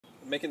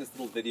making this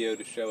little video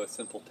to show a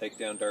simple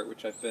takedown dart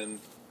which I've been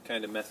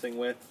kind of messing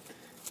with.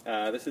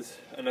 This is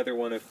another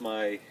one of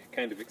my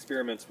kind of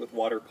experiments with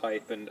water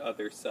pipe and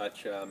other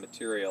such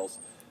materials.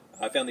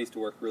 I found these to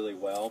work really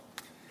well.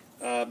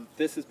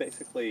 This is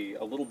basically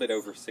a little bit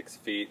over 6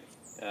 feet.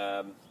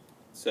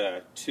 It's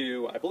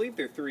two, I believe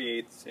they're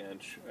 3/8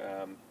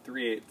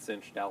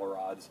 inch dowel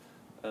rods.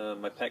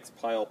 My PEX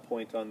pile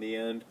point on the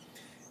end,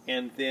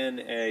 and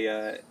then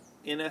a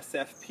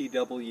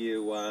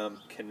NSF-PW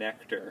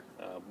connector,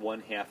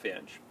 1/2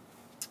 inch.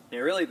 Now,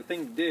 really, the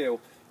thing to do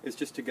is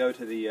just to go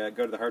to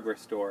the hardware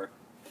store,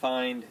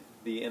 find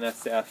the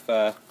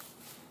NSF-PW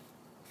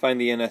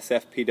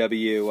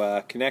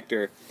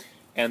connector,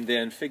 and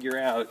then figure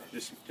out,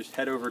 just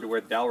head over to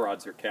where the dowel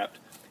rods are kept,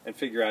 and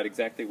figure out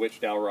exactly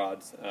which dowel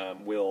rods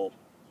will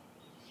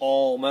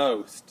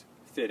almost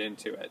fit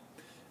into it.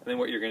 And then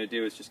what you're going to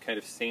do is just kind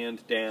of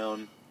sand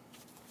down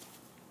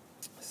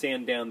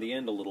the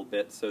end a little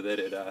bit so that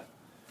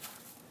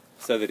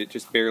it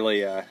just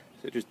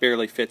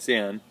barely fits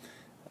in.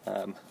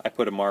 I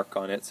put a mark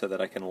on it so that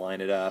I can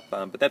line it up,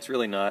 but that's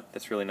really not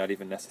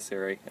even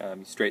necessary.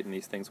 You straighten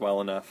these things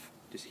well enough.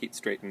 Just heat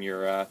straighten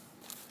your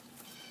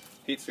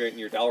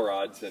dowel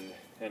rods, and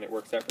it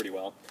works out pretty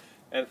well.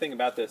 And the thing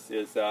about this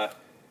is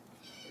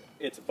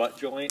it's a butt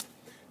joint,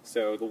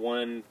 so the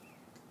one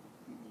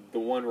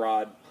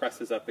rod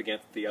presses up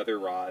against the other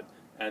rod,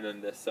 and then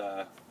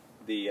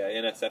the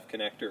NSF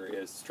connector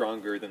is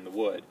stronger than the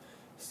wood,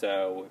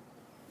 so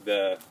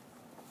the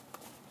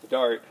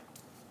dart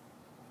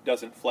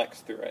doesn't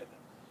flex through it.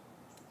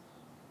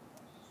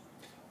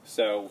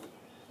 So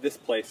this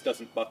place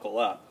doesn't buckle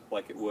up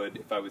like it would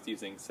if I was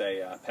using, say,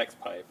 a PEX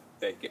pipe.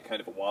 They get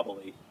kind of a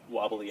wobbly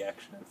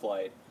action in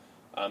flight.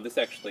 This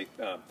actually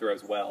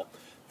throws well.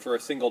 For a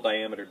single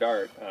diameter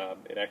dart,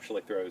 it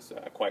actually throws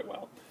quite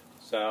well.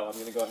 So I'm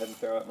going to go ahead and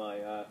throw out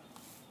my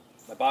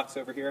box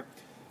over here.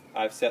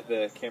 I've set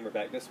the camera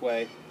back this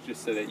way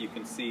just so that you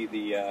can see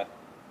the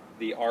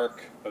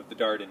arc of the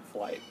dart in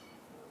flight.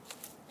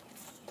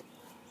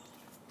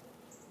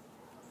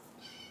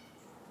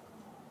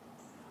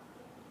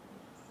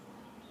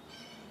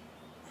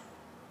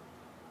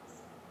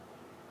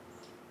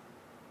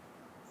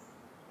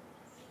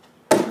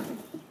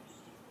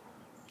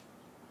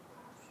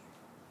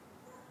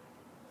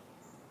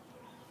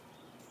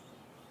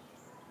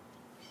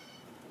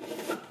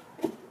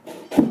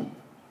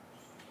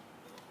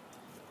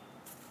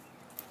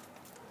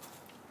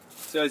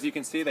 So as you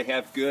can see, they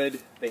have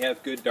good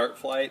dart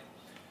flight.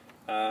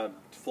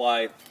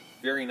 Fly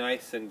very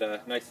nice and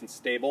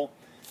stable.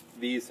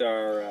 These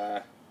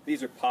are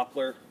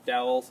poplar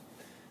dowels.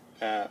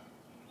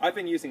 I've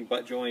been using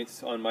butt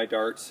joints on my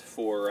darts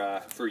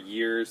for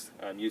years.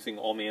 I'm using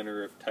all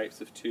manner of types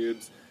of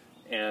tubes,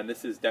 and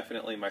this is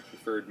definitely my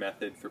preferred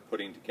method for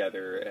putting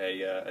together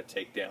a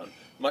takedown.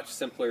 Much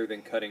simpler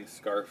than cutting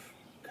scarf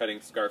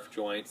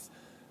joints.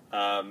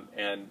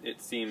 And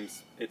it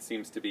seems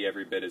to be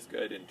every bit as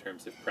good in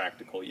terms of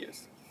practical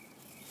use.